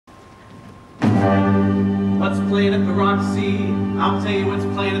what's playing at the Roxy. I'll tell you what's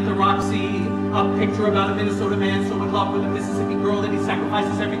playing at the Roxy. A picture about a Minnesota man so in love with a Mississippi girl that he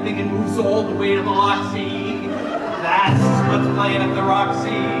sacrifices everything and moves all the way to Biloxi. That's what's playing at the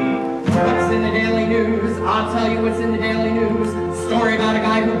Roxy. What's in the daily news? I'll tell you what's in the daily news. Story about a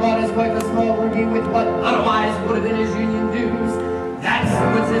guy who bought his wife a small ruby with what otherwise would have been his union dues. That's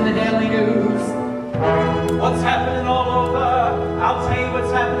what's in the daily news. What's happening all over? I'll tell you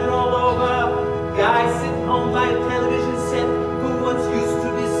what's happening all over. Guy sitting home by a television set who once used to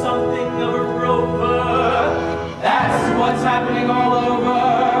be something of a rover. That's what's happening all over.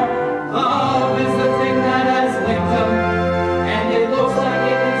 Love is the thing that has licked him, and it looks like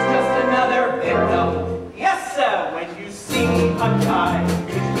it is just another victim. Yes, sir, when you see a guy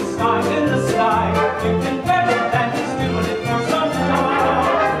reach the stars in the sky, you can bet that he's doing it for some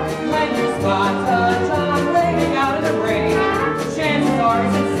time. When you spot a John laying out in the rain, chances are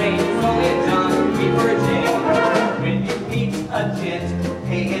he's insane. It's only a John for a Jane. When you meet a gent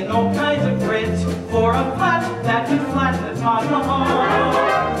paying all kinds of rent for a flat that can flatten the top of the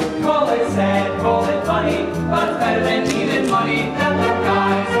home. Call it sad, call it funny, but it's better than even money than the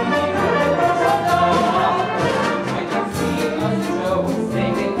guys who need it so dumb. When you see a show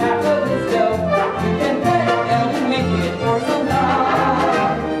saving half of his dough, you can bet they'll make it for some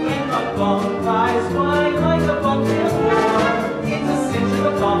time. When a bum buys wine like a bucket war, it's a cinch of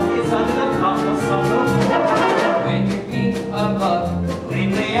the bum is under the thumb of some more. When you meet a bug,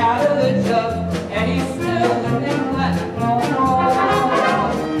 cleanly out of the jug, and he's still living Latin.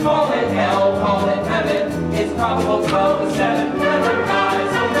 Call it hell, call it heaven, it's probable 12 to 7. Clever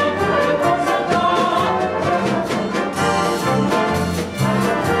guys only do it for some time.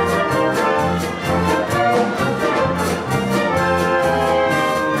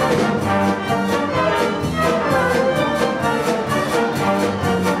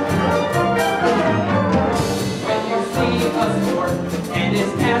 When you see a sport and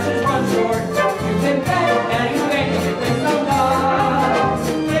his passions run short, you can bet that he's making it with some guys.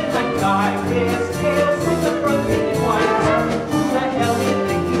 When the guy wears tails with the broken white, who the hell do you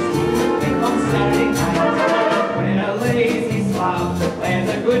think he's doing on Saturday night? When a lazy slob lands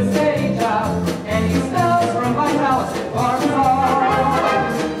a good steady job, and he sells from my house at farm